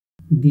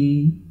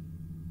The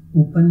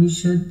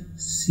Upanishad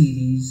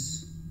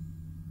series.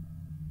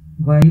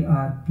 Why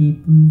are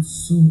people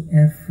so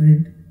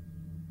afraid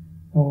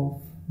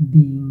of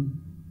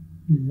being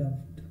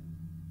loved?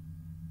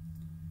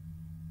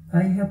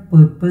 I have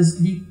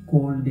purposely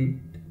called it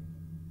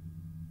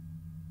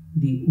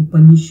the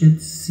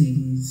Upanishad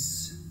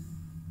series.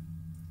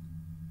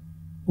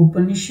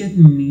 Upanishad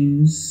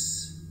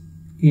means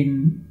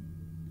in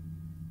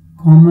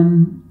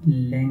common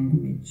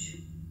language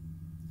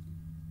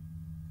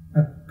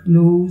a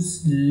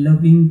close,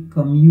 loving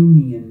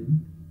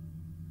communion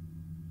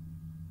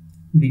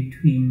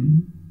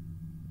between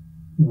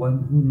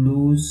one who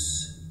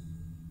knows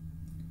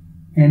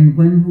and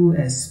one who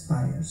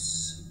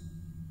aspires,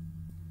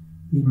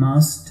 the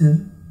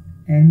master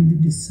and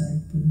the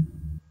disciple.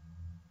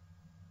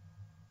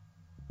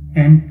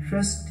 And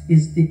trust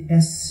is the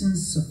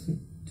essence of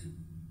it.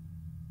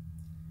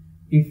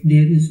 If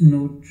there is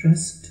no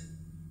trust,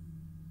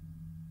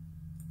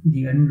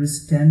 the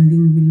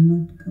understanding will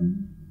not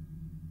come.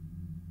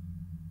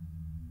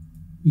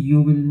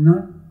 You will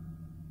not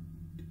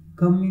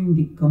come in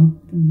the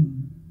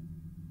company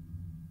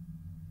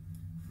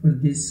for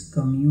this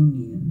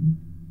communion.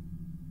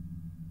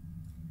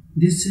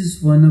 This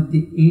is one of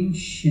the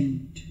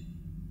ancient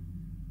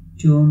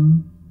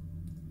terms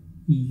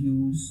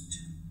used.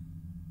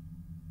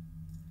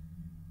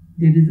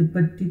 There is a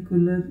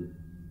particular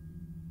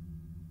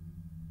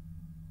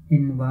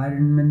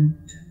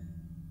environment.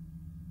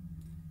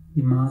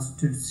 The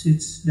master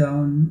sits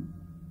down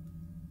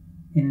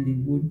in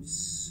the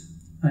woods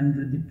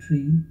under the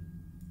tree,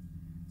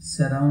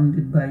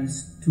 surrounded by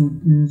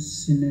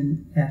students in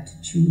an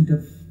attitude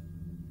of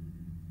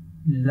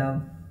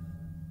love,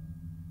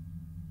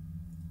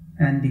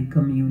 and the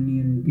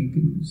communion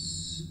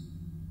begins.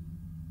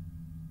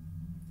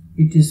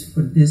 It is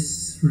for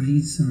this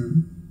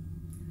reason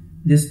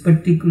this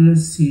particular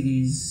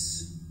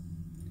series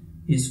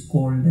is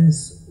called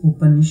as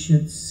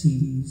Upanishad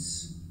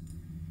series,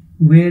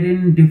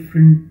 wherein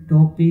different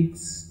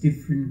topics,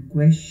 different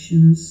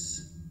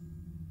questions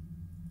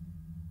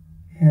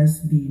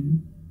has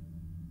been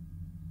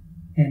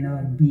and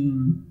are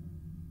being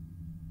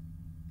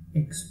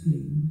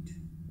explained.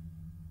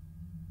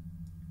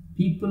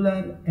 People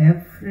are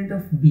afraid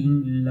of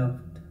being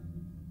loved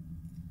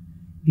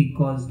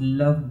because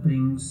love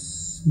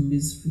brings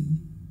misery.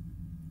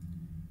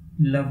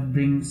 Love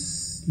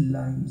brings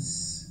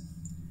lies.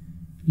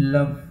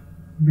 Love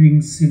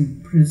brings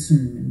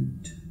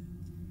imprisonment.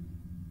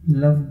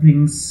 Love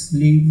brings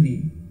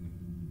slavery.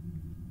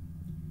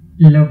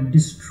 Love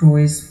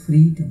destroys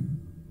freedom.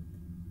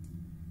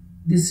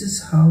 This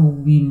is how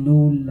we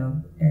know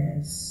love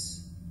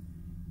as.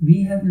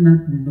 We have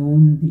not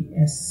known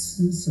the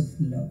essence of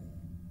love.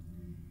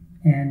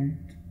 And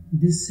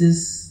this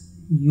is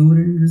your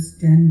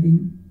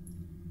understanding.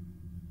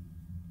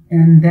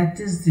 And that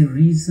is the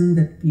reason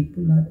that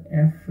people are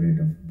afraid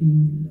of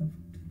being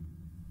loved.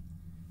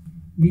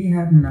 We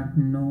have not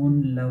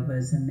known love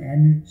as an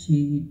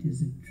energy, it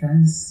is a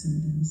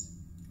transcendence.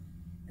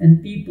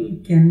 And people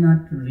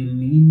cannot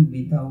remain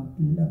without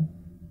love,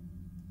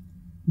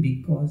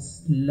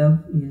 because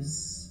love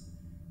is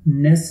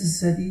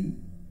necessary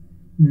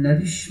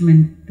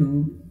nourishment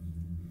to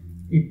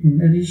it,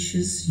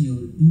 nourishes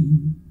your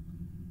being.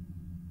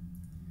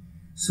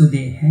 So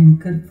they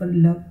hanker for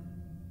love,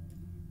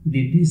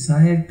 they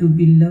desire to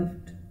be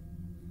loved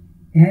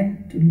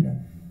and to love.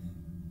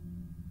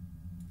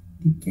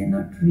 They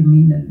cannot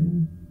remain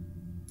alone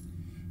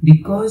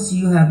because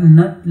you have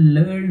not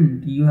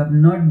learned, you have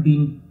not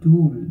been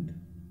told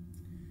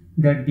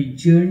that the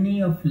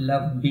journey of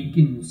love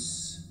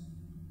begins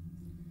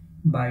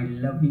by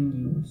loving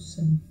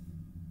yourself.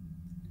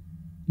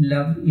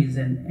 Love is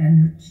an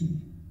energy.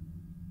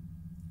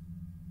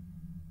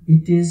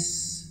 It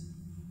is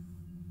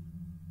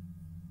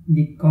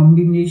the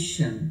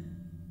combination.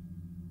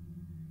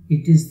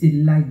 It is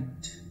the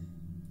light.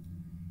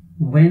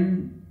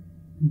 When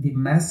the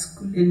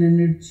masculine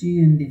energy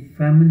and the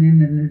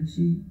feminine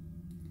energy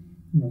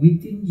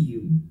within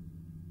you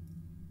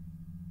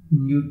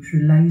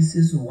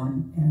neutralizes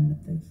one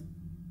another,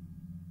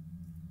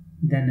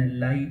 then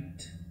a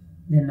light,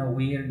 then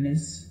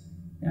awareness,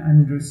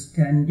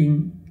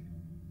 understanding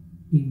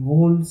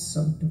evolves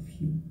out of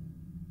you,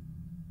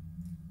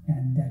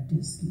 and that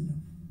is love.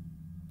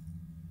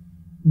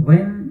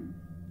 When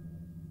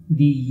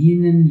the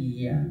yin and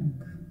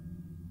yang,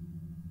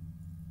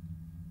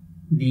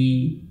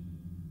 the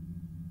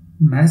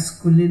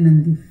masculine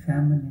and the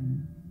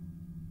feminine,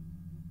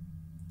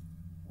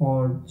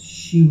 or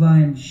Shiva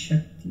and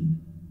Shakti,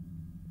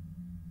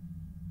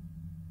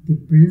 the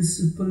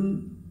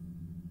principle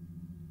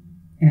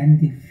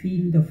and the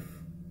field of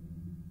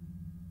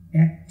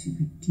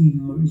activity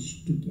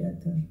merge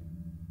together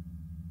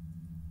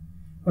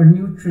or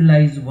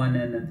neutralize one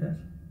another,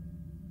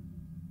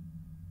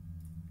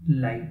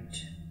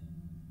 light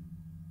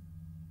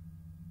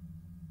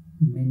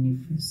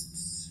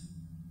manifests,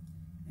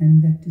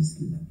 and that is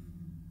love.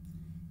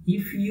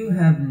 If you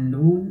have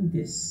known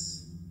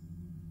this,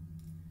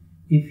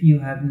 if you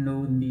have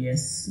known the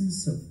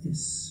essence of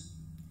this,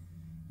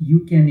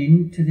 you can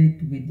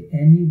interact with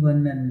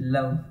anyone, and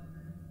love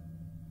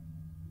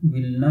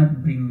will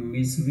not bring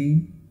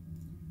misery.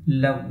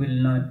 Love will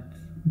not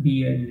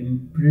be an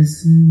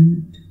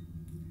imprisonment.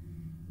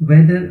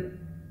 Whether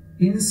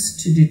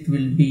instead it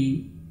will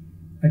be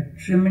a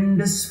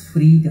tremendous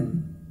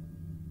freedom,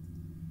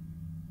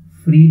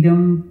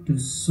 freedom to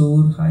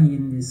soar high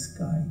in the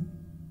sky.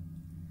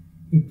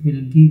 It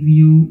will give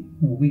you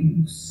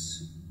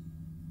wings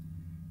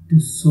to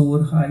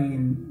soar high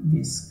in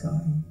the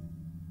sky,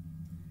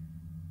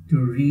 to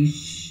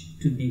reach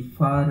to the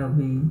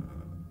faraway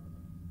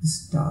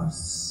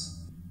stars.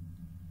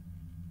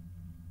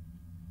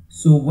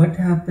 So what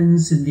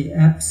happens in the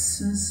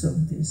absence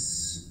of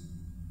this?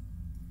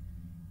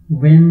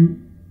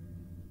 When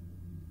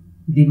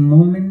the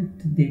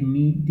moment they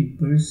meet the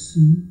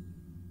person,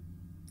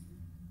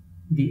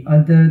 the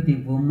other, the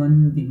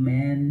woman, the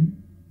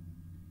man,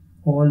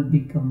 all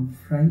become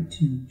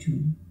frightened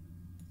too,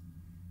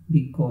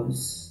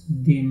 because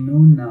they know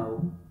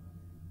now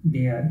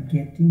they are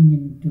getting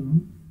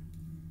into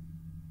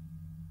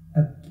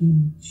a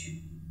cage.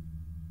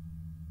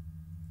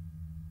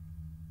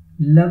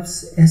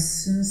 Love's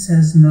essence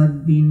has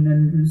not been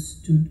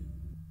understood.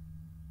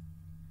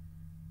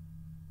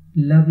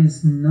 Love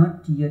is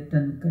not yet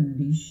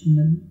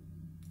unconditional,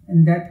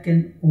 and that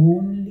can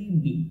only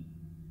be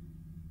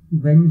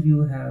when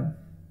you have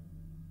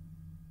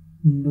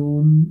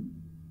known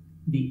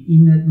the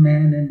inner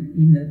man and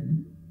inner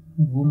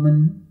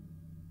woman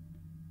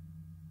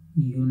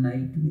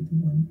unite with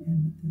one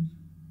another.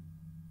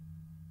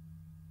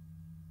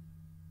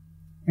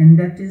 And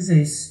that is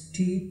a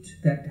state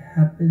that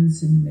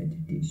happens in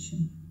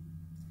meditation.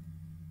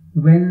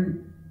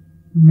 When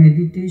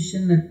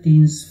meditation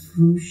attains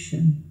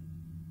fruition,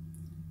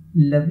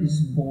 love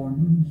is born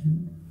in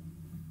you.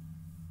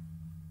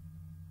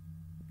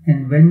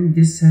 And when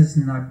this has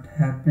not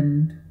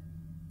happened,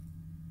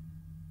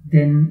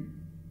 then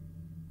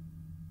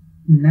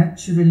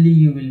naturally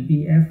you will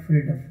be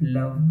afraid of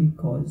love,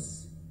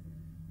 because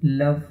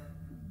love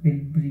will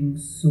bring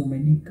so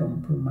many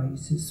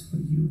compromises for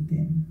you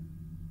then.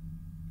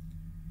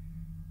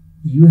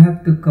 You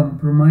have to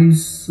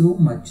compromise so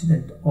much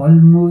that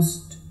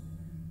almost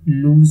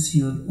lose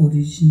your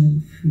original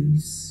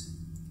face.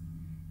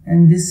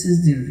 And this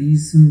is the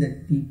reason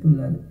that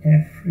people are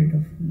afraid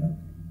of love.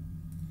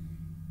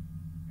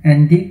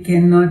 And they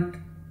cannot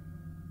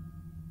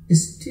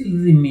still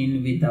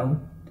remain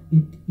without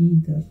it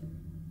either,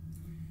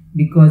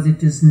 because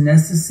it is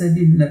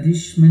necessary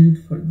nourishment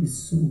for the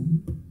soul.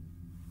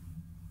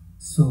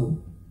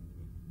 So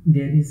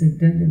there is a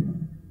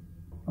dilemma.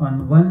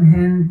 On one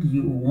hand,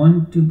 you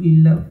want to be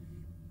loved,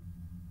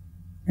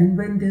 and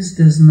when this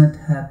does not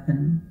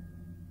happen,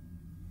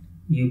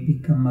 you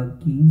become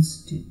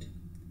against it.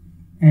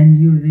 And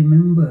you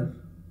remember,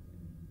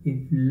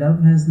 if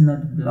love has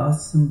not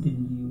blossomed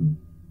in you,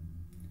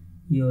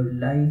 your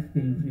life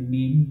will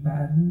remain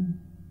barren.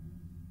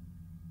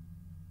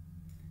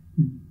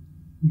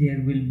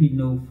 There will be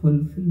no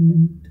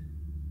fulfillment.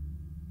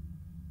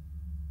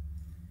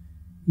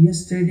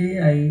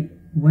 Yesterday,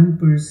 one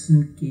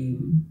person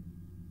came.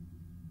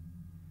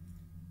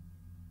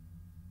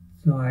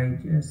 So I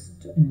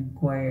just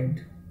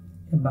inquired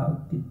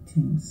about the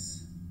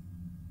things.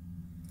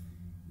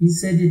 He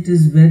said it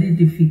is very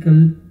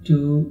difficult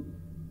to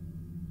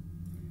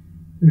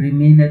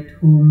remain at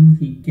home.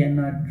 He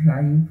cannot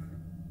drive.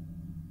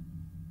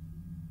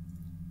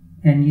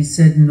 And he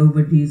said,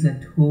 nobody is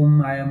at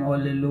home. I am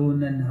all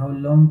alone. And how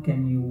long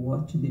can you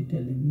watch the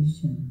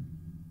television?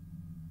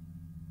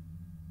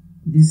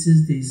 This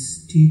is the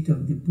state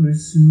of the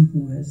person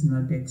who has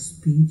not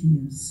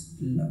experienced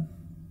love.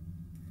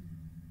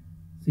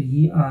 So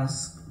he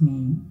asked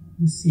me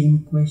the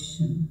same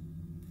question.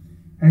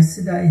 I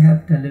said, I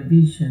have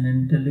television,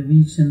 and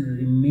television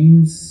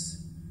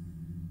remains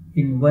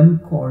in one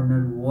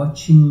corner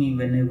watching me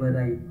whenever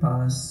I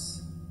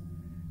pass.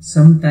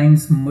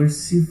 Sometimes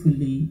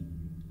mercifully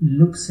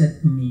looks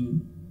at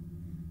me.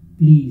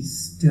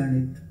 Please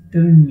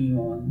turn me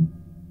on.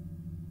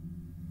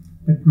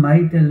 But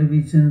my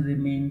television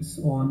remains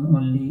on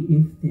only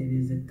if there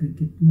is a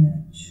cricket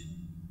match.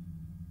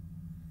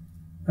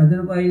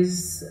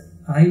 Otherwise,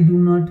 I do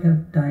not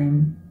have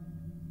time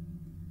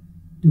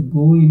to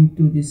go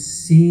into the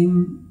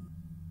same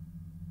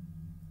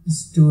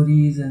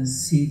stories and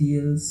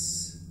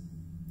serials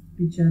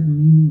which are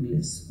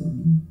meaningless for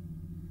me.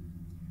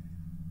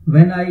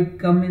 When I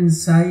come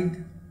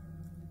inside,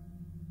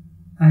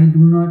 I do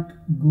not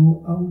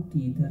go out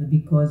either,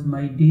 because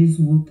my day's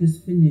work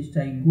is finished.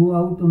 I go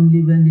out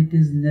only when it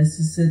is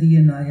necessary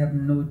and I have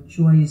no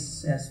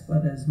choice as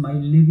far as my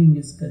living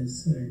is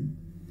concerned.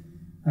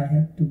 I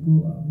have to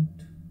go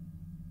out.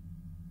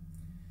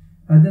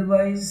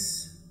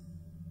 Otherwise,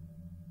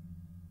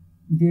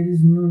 there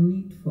is no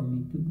need for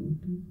me to go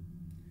to.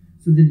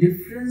 So the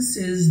difference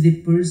is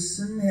the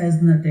person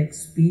has not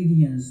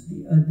experienced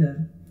the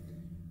other.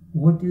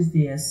 What is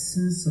the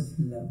essence of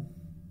love?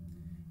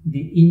 The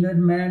inner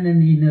man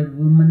and inner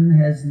woman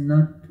has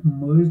not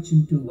merge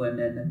into one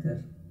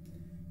another,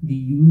 the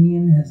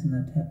union has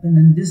not happened.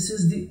 And this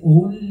is the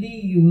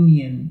only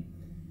union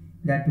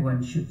that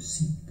one should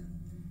seek.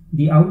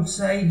 The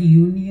outside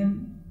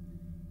union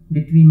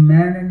between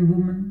man and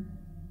woman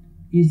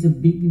is a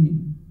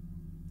beginning.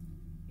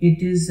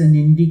 It is an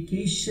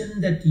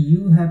indication that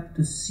you have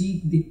to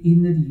seek the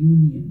inner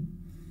union.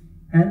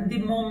 And the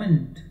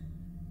moment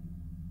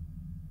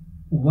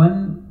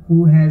one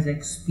who has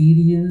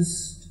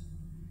experienced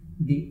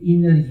the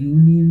inner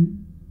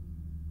union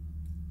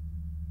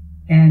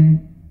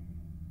and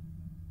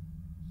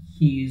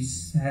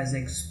has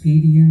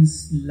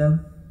experienced love,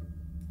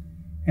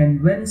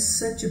 and when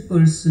such a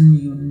person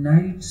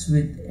unites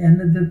with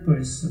another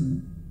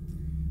person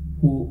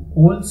who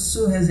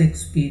also has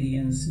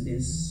experienced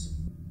this,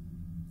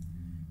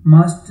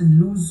 Master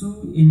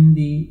Luzu in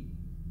the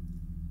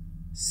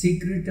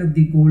Secret of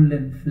the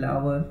Golden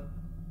Flower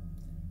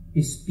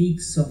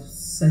speaks of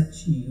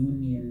such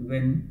union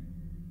when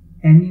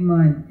anima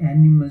and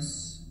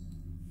animus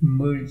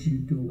merge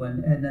into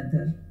one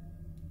another.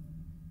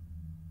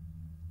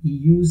 He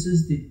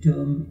uses the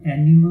term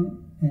anima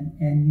and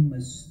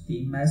animus,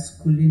 the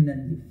masculine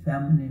and the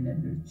feminine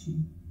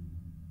energy.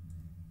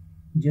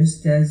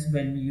 Just as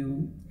when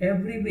you,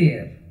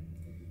 everywhere,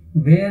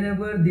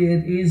 wherever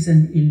there is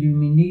an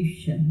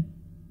illumination,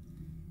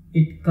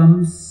 it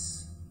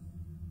comes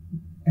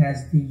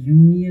as the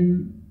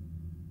union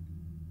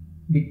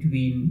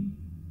between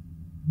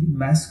the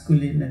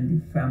masculine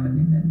and the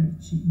feminine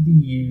energy, the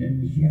yin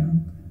and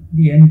yang.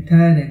 The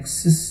entire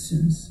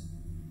existence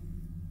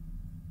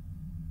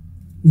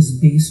is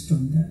based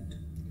on that.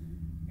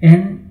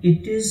 And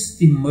it is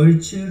the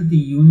merger, the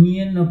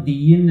union of the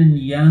yin and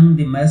yang,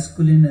 the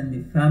masculine and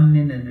the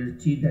feminine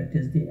energy, that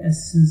is the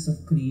essence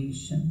of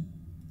creation.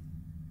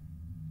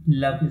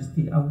 Love is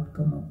the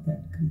outcome of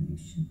that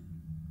creation.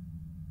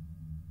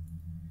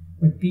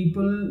 But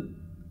people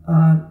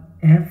are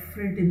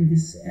afraid in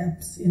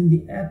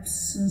the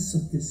absence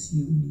of this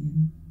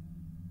union.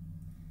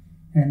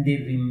 And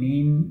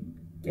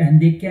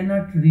they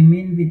cannot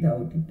remain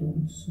without it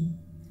also.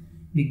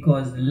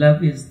 Because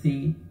love is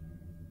the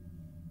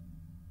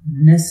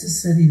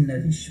necessary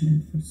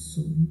nourishment for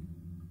soul.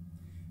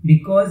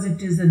 Because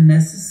it is a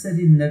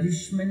necessary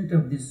nourishment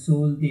of the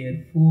soul,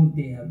 therefore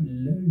they have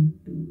learned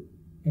to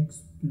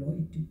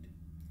exploit it.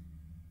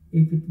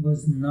 If it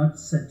was not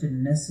such a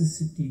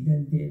necessity,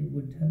 then there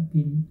would have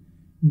been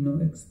no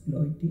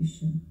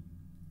exploitation.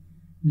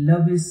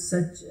 Love is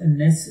such a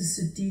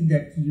necessity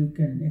that you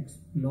can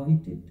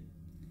exploit it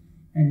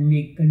and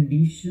make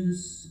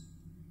conditions,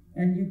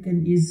 and you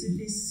can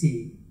easily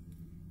say,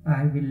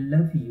 I will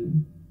love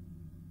you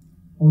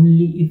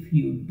only if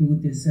you do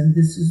this. And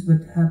this is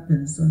what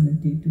happens on a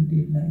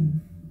day-to-day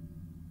life.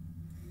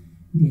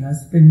 The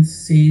husband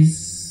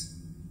says,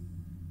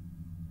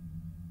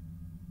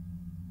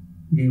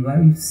 the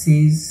wife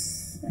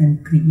says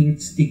and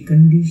creates the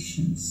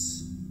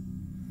conditions.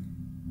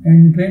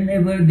 And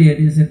whenever there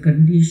is a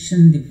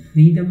condition, the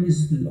freedom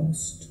is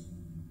lost.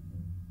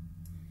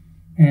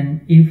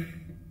 And if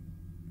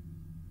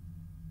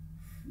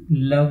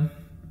love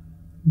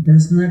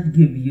does not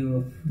give you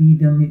a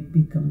freedom, it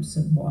becomes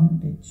a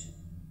bondage.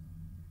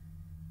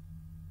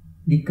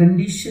 The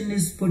condition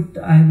is put,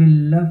 I will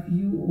love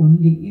you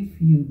only if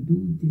you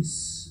do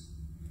this.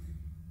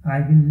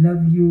 I will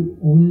love you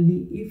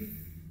only if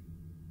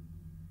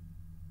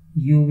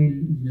you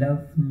will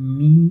love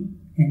me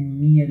and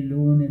me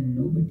alone and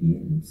nobody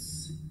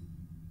else.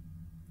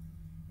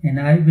 And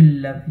I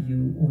will love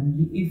you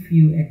only if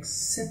you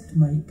accept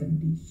my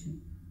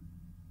condition.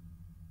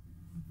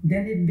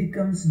 Then it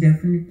becomes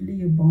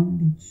definitely a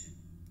bondage.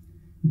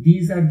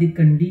 These are the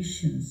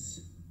conditions.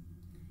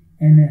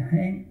 And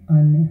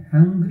a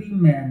hungry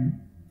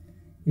man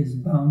is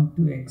bound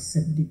to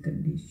accept the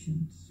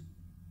conditions.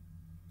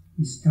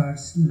 He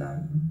starts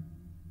lying.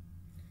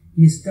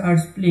 He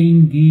starts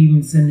playing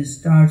games and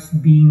starts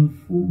being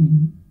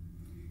phony.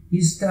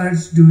 He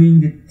starts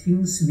doing the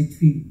things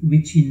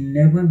which he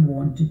never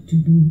wanted to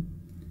do,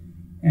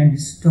 and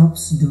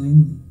stops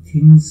doing the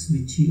things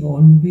which he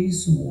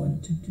always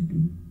wanted to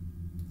do.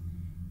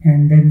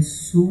 And then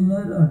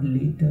sooner or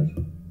later,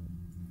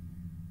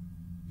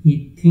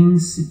 he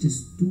thinks it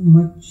is too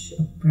much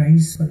a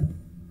price for it.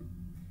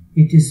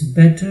 It is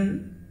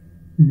better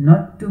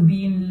not to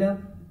be in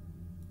love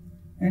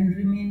and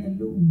remain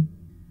alone.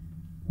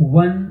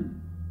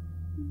 One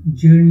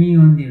journey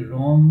on the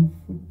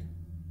wrong foot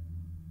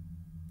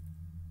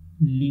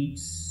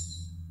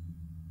leads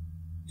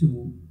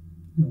to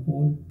the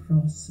whole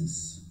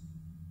process.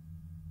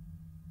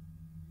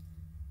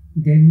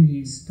 Then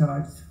he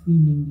starts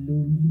feeling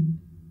lonely.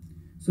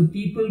 So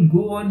people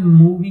go on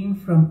moving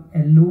from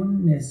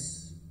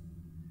aloneness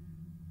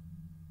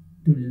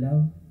to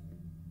love,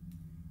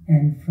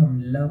 and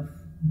from love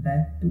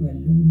back to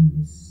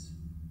aloneness.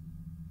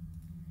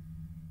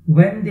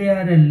 When they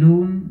are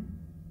alone,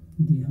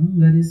 the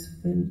hunger is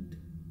felt.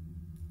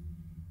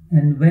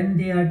 And when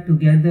they are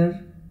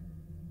together,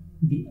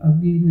 the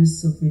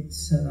ugliness of it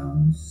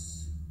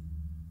surrounds.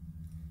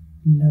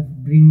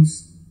 Love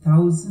brings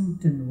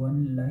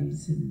 1001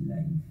 lies in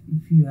life.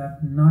 If you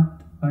have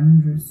not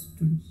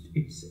understood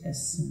its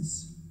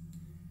essence,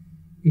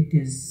 it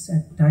is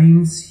at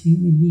times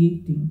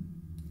humiliating.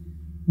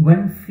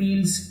 One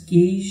feels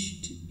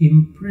caged,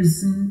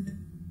 imprisoned,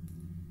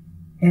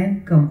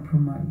 and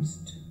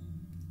compromised.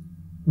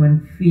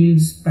 One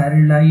feels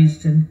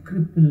paralyzed and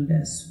crippled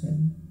as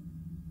well.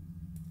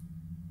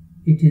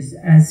 It is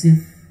as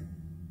if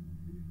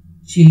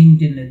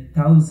chained in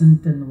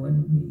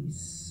 1001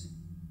 ways.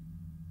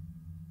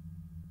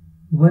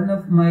 One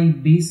of my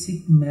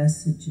basic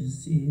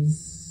messages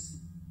is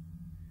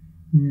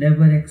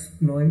never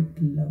exploit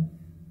love.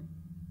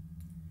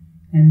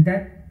 And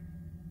that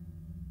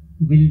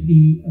will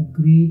be a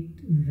great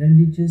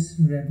religious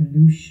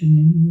revolution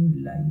in your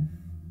life.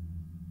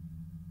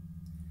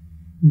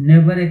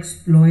 Never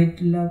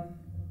exploit love.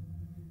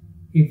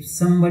 If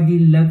somebody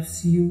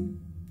loves you,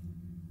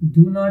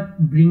 do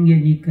not bring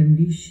any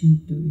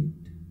condition to it.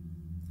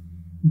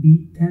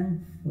 Be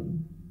thankful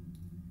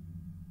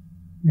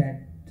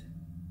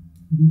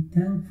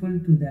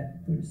to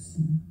that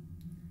person.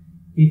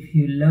 If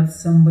you love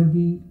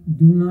somebody,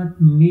 do not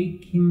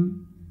make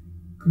him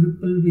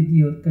cripple with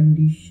your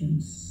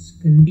conditions.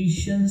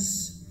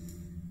 Conditions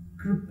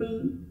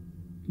cripple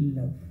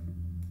love.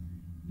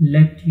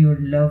 Let your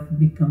love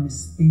become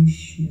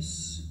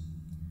spacious.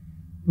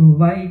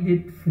 Provide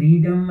it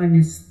freedom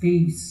and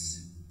space.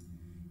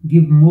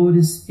 Give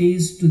more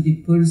space to the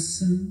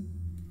person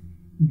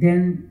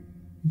than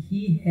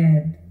he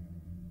had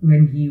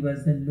when he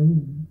was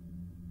alone.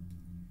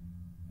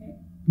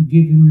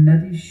 Give him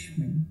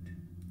nourishment.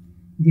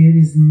 There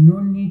is no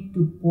need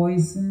to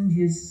poison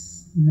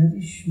his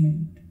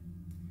nourishment.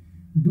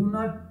 Do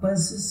not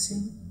possess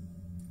him.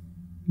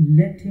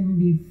 Let him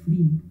be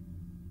free,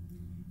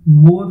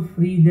 more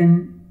free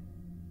than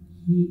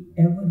he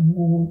ever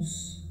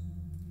was.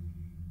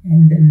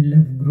 And then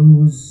love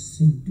grows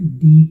into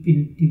deep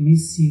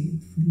intimacy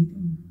with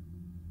freedom.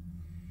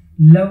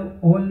 Love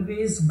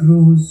always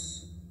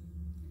grows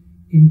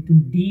into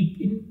deep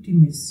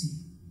intimacy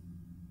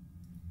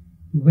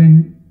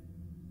when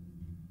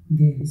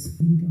there is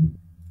freedom.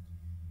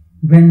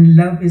 When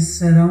love is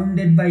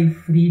surrounded by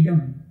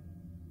freedom,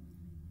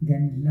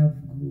 then love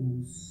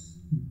goes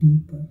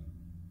deeper.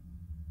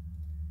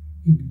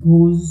 It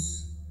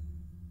goes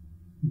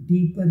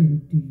deeper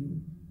into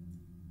you.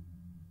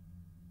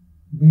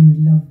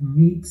 When love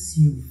makes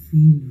you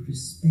feel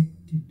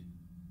respected,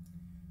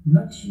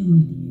 not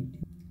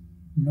humiliated,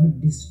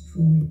 not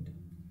destroyed,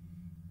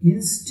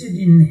 instead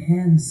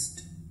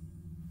enhanced,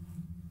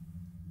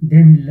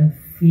 then love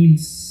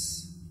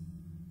feels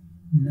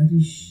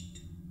nourished,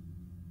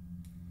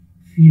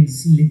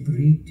 feels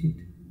liberated,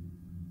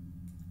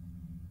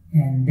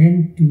 and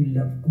then too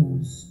love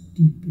goes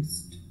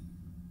deepest.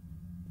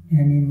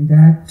 And in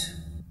that,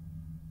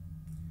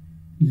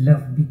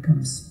 love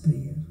becomes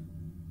prayer.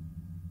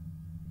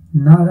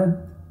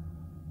 Narad,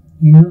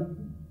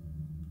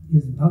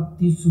 is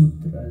Bhakti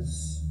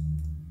Sutras,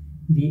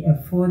 the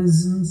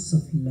aphorisms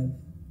of love.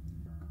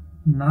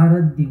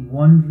 Narad, the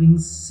wandering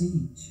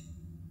sage,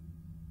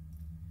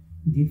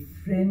 the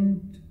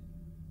friend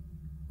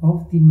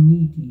of the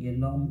needy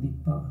along the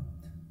path,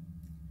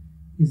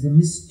 is a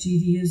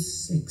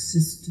mysterious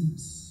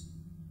existence.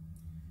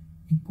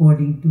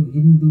 According to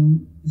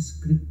Hindu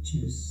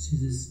scriptures,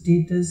 his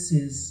status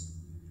is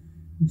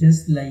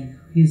just like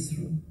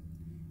Khizr.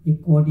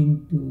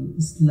 According to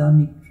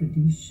Islamic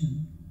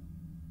tradition,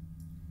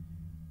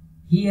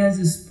 he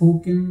has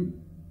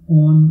spoken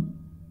on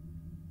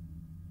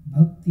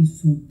Bhakti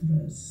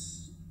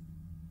Sutras,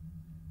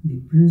 the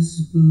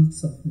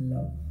principles of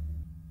love.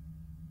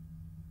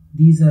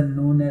 These are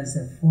known as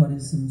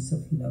aphorisms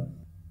of love.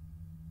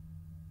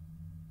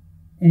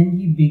 And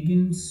he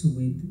begins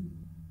with,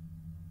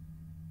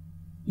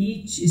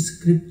 each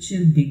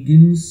scripture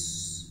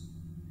begins,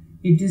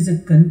 it is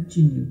a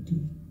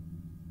continuity.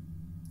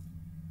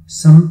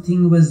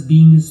 Something was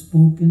being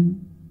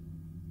spoken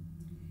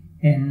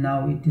and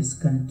now it is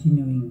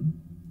continuing.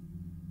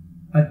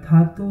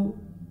 Athato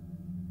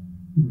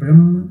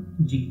Brahma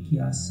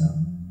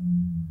Jigyasa.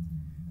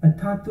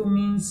 Athato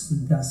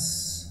means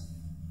thus.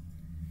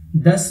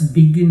 Thus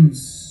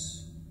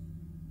begins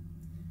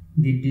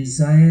the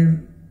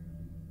desire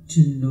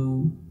to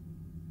know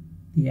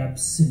the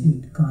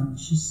absolute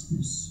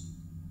consciousness.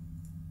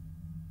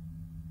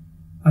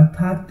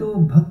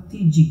 Athato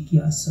Bhakti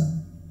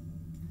Jigyasa.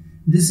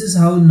 This is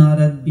how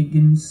Narad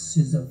begins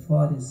his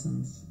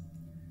aphorisms.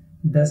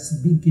 Thus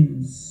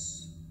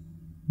begins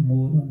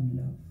more on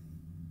love,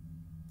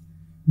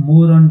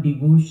 more on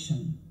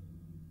devotion.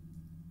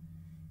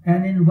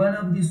 And in one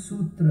of the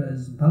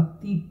sutras,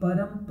 Bhakti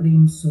Param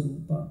Prem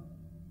Sarupa,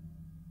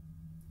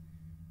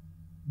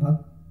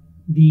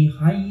 the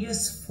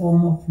highest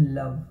form of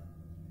love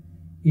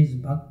is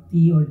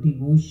bhakti or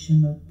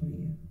devotion or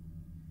prayer.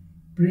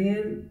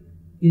 Prayer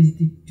is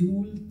the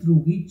tool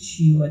through which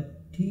you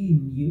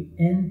attain, you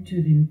enter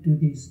into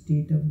the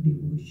state of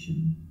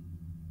devotion.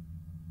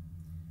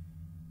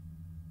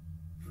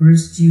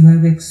 First, you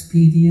have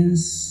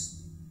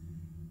experienced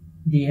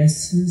the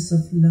essence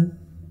of love.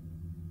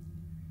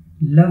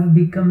 Love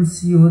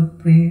becomes your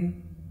prayer.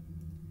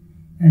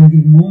 And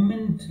the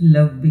moment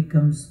love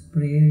becomes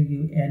prayer,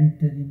 you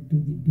enter into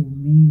the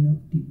domain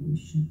of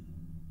devotion.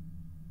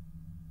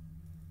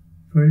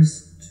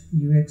 First,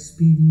 you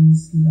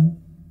experience love.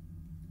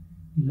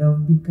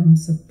 Love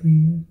becomes a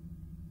prayer.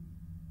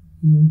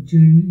 Your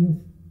journey of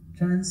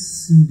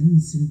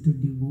transcendence into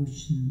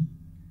devotion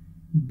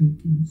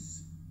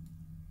begins.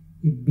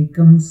 It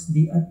becomes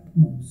the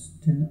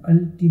utmost and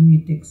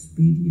ultimate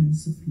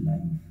experience of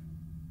life.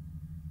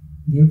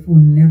 Therefore,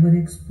 never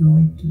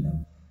exploit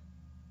love.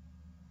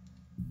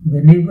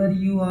 Whenever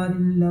you are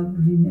in love,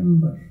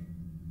 remember.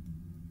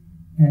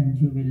 And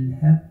you will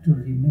have to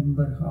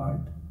remember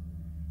hard,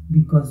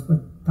 because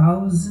for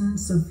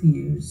thousands of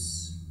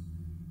years,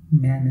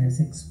 man has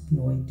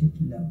exploited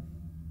love.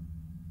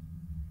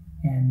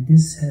 And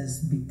this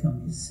has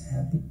become his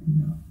habit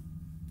now.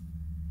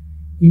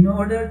 In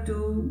order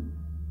to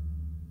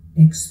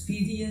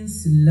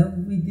experience love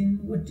within,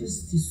 what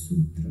is the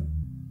sutra?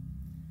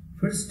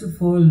 First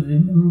of all,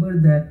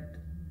 remember that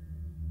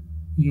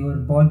your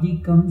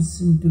body comes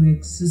into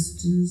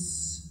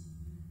existence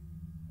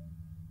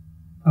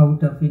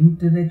out of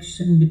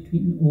interaction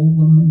between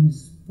ovum and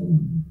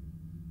sperm.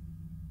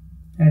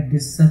 At the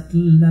subtle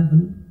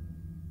level,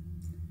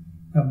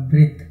 a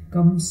breath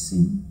comes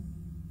in,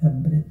 a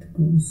breath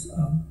goes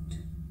out.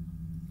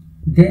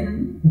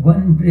 Then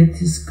one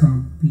breath is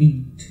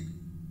complete.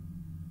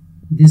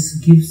 This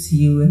gives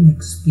you an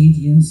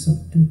experience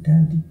of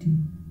totality.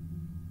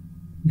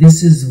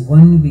 This is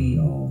one way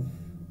of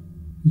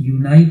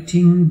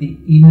uniting the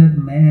inner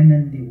man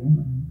and the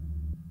woman,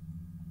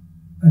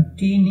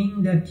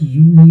 attaining that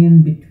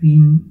union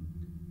between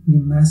the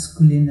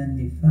masculine and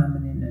the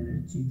feminine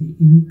energy.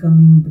 The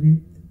incoming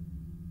breath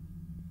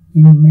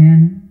in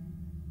man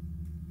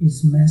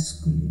is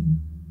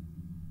masculine,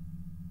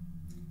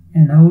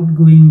 and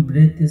outgoing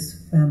breath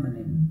is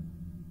feminine.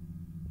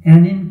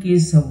 And in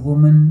case of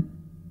woman,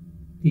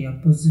 the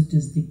opposite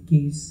is the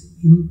case.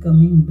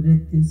 Incoming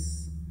breath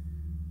is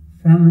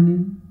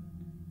feminine,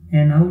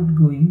 and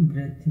outgoing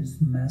breath is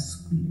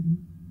masculine.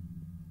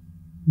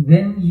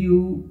 When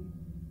you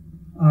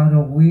are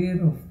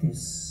aware of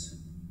this,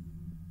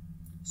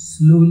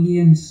 slowly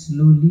and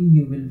slowly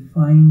you will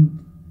find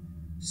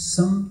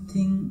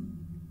something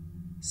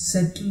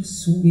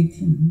settles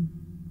within,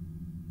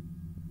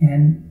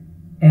 and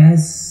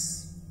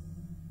as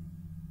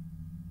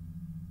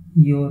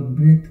your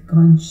breath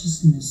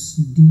consciousness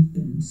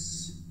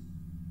deepens,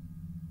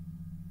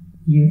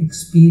 you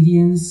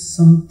experience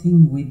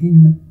something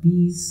within a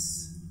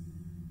peace,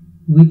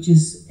 which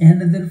is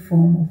another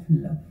form of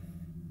love.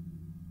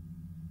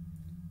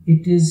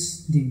 It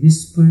is the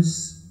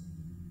whispers,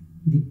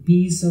 the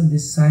peace or the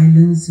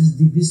silence is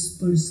the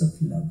whispers of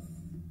love.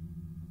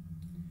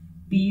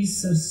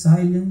 Peace or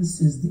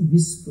silence is the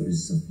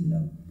whispers of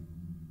love.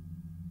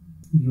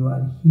 You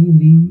are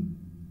hearing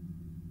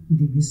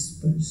the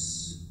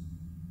whispers.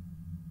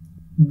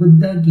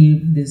 Buddha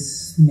gave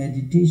this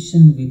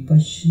meditation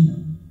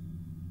Vipassana.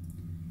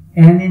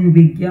 And in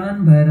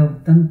Vigyan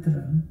Bhairav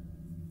Tantra,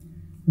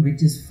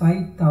 which is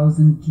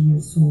 5,000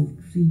 years old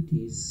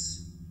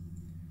treatise,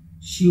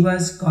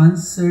 Shiva's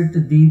consort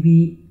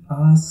Devi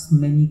asks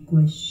many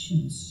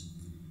questions.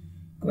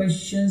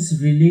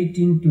 Questions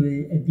relating to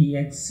the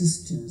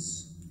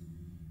existence.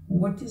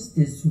 What is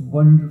this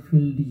wonderful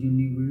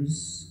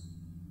universe?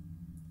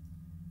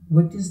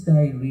 What is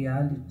thy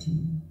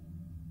reality?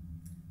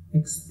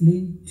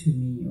 Explain to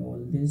me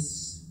all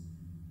this.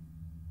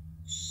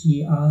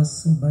 She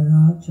asks a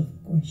barrage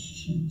of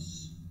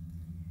questions.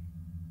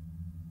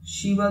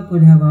 Shiva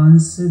could have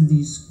answered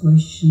these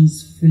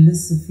questions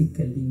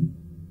philosophically.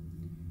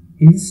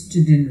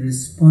 Instead, in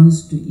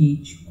response to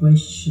each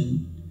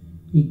question,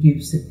 he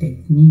gives a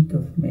technique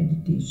of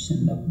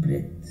meditation, of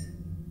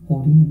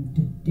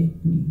breath-oriented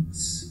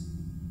techniques.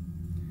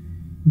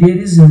 There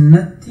is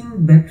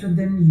nothing better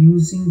than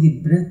using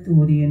the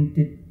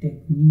breath-oriented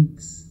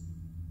techniques.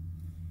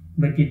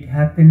 But it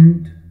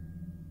happened,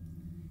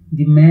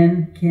 the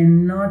man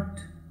cannot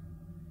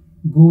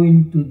go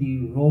into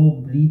the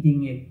raw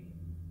breathing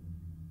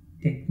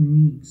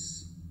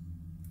techniques,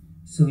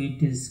 so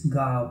it is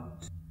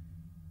garbed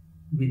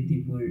with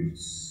the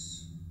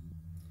words,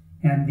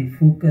 and the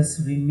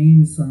focus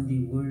remains on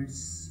the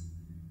words,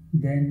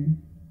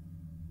 then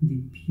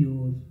the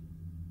pure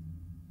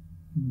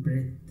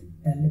breath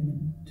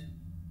element.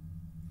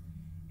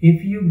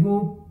 If you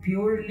go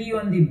purely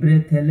on the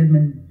breath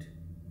element,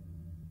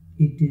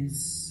 it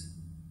is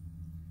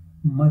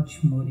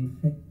much more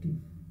effective.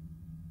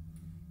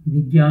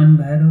 Vigyan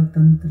Bhairav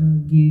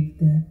Tantra gave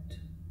that.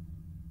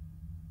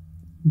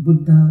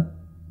 Buddha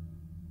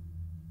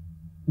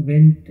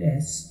went a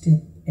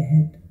step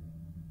ahead.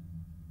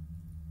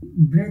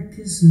 Breath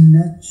is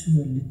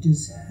natural, it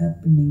is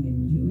happening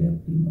in you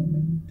every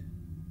moment.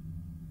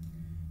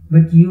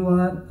 But you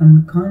are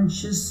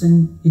unconscious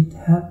and it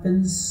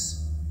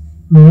happens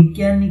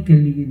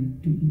mechanically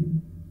into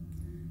you.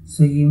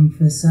 So you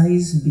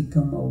emphasize,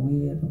 become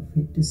aware of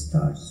it,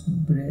 starts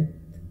breath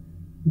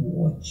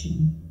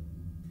watching.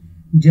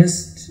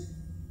 Just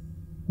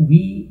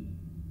We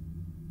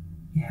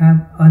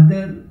have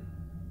other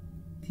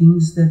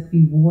things that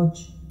we watch.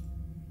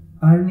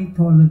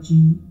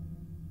 Ornithology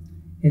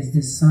is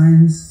the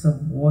science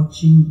of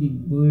watching the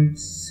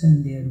birds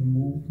and their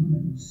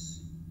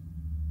movements.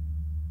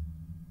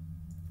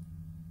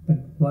 But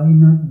why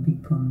not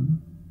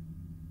become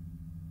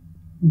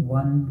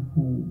one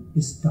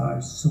who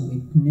starts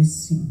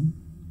witnessing,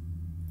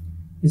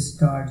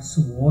 starts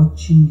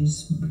watching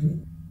his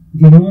breath?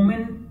 The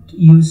moment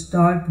you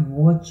start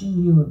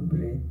watching your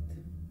breath,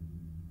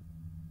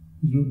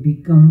 you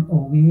become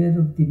aware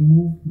of the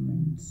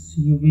movements.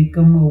 You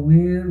become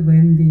aware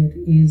when there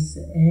is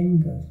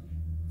anger.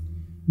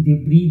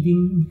 The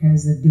breathing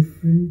has a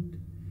different,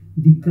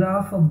 the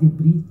graph of the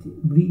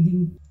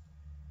breathing.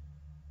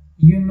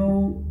 You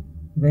know,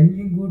 when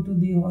you go to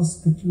the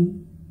hospital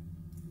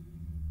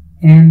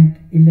and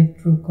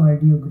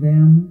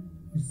electrocardiogram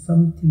or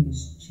something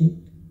is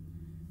checked,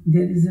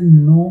 there is a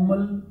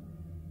normal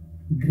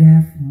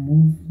graph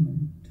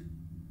movement.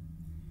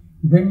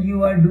 When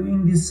you are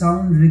doing the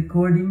sound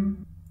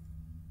recording,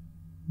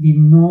 the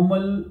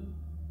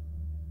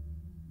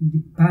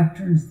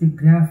patterns, the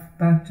graph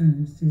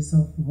patterns is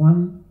of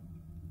one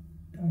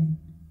type.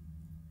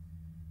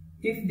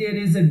 If there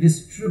is a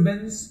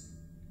disturbance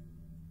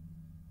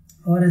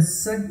or a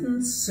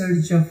sudden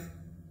surge of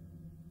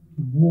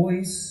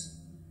voice,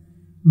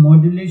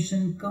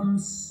 modulation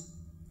comes,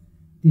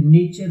 the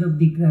nature of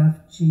the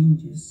graph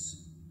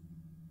changes.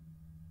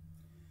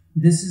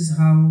 This is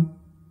how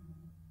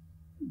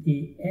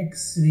the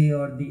X-ray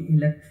or the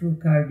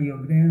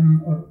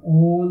electrocardiogram or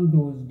all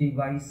those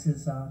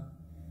devices are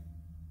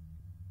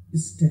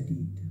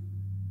studied.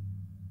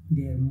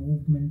 Their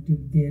movement,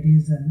 if there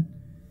is an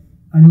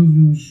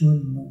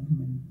unusual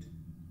movement.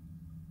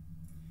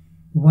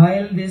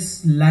 While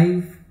this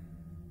live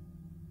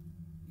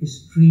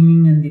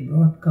streaming and the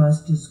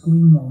broadcast is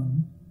going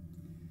on,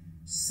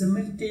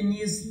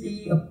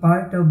 simultaneously a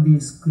part of the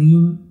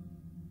screen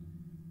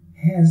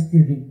has the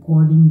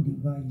recording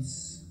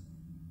device.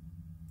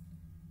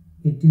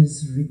 It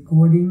is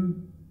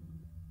recording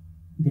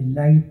the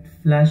light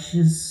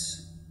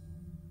flashes,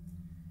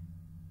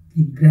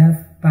 the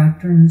graph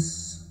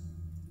patterns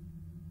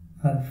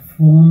are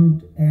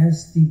formed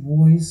as the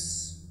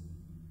voice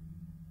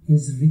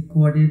is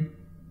recorded.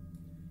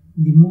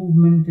 The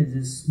movement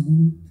is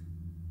smooth.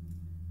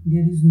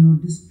 There is no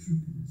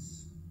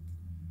disturbance.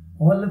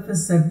 All of a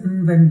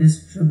sudden, when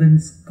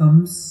disturbance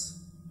comes,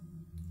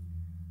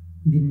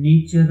 the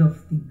nature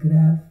of the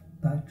graph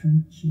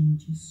pattern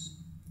changes.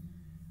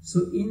 So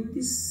in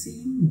the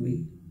same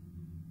way,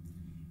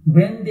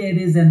 when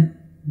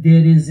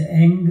there is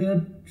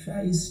anger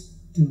tries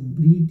to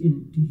breathe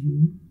into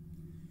you,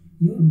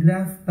 your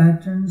graph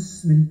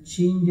patterns will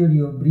change or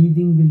your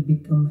breathing will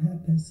become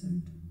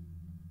haphazard.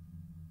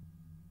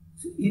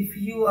 So if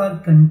you are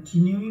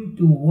continuing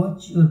to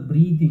watch your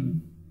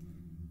breathing,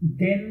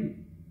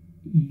 then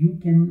you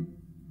can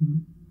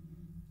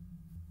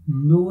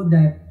know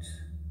that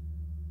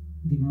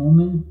the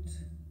moment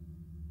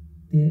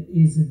there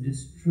is a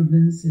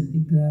disturbance in the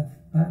graph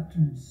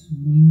patterns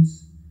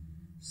means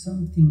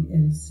something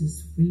else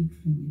is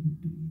filtering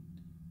into it.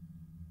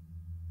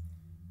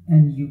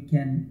 And you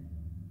can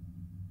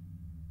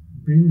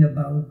bring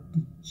about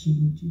the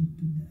change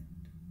into that.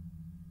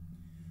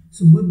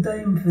 So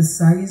Buddha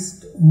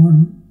emphasized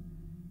on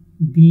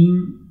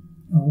being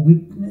a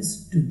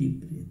witness to the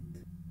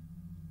breath.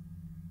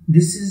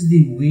 This is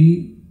the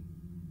way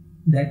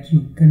that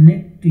you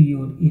connect to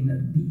your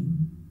inner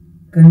being,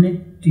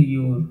 connect to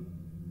your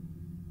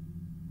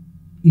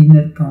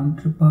inner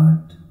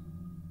counterpart,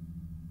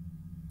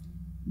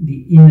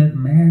 the inner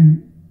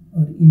man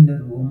or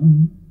inner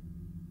woman.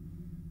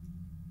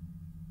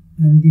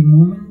 And the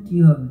moment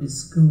you have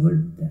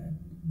discovered that,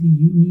 the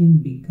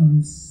union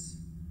becomes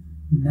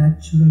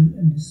natural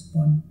and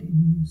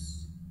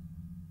spontaneous.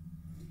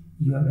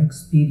 You have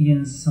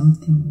experienced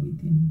something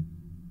within.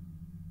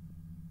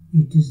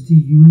 It is the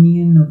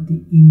union of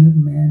the inner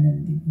man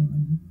and the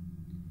woman,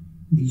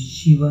 the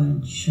Shiva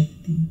and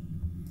Shakti.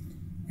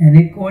 And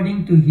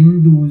according to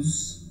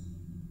Hindus,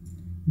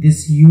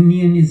 this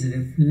union is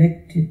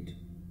reflected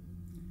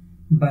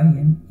by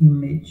an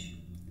image,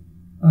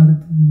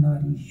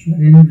 Ardhanarishwar.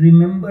 And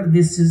remember,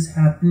 this is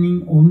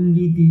happening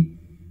only the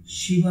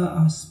Shiva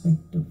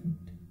aspect of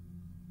it.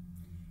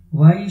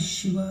 Why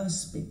Shiva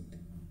aspect?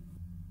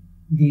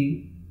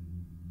 The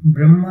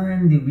Brahma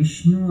and the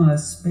Vishnu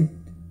aspect.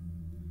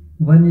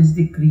 One is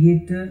the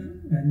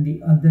creator and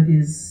the other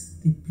is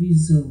the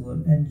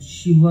preserver, and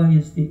Shiva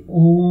is the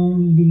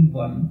only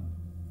one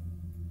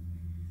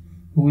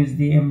who is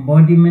the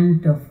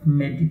embodiment of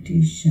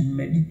meditation,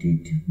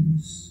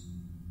 meditativeness.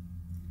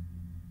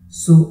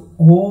 So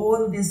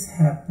all this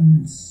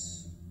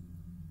happens,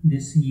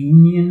 this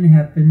union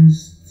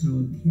happens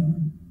through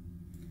dhyan,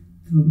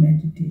 through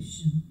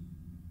meditation.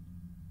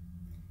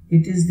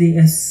 It is the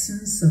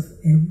essence of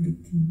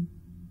everything.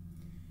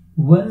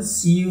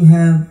 Once you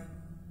have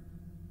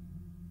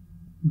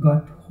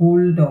got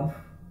hold of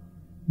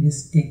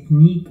this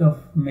technique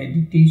of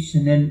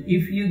meditation, and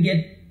if you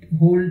get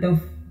hold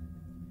of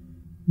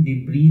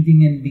the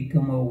breathing and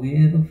become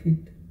aware of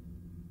it,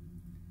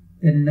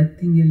 then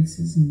nothing else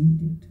is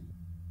needed.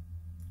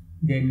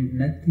 Then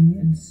nothing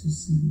else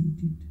is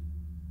needed.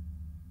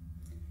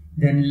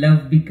 Then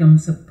love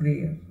becomes a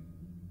prayer.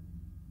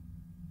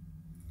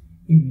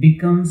 It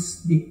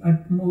becomes the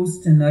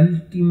utmost and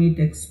ultimate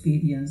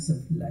experience of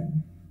life.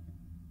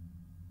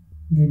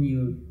 Then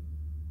you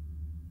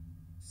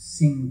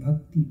sing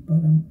Bhakti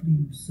Param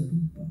Prem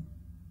Sarupa.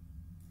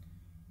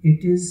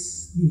 It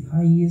is the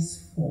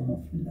highest form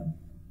of love.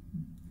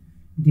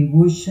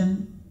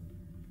 Devotion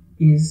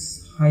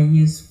is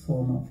highest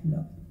form of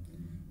love.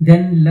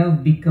 Then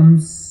love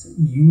becomes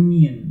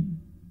union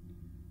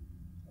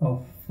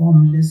of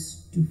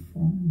formless to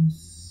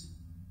formless.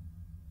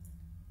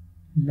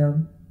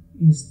 Love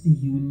is the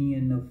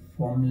union of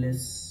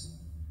formless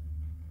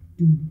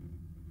to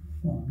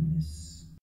formless.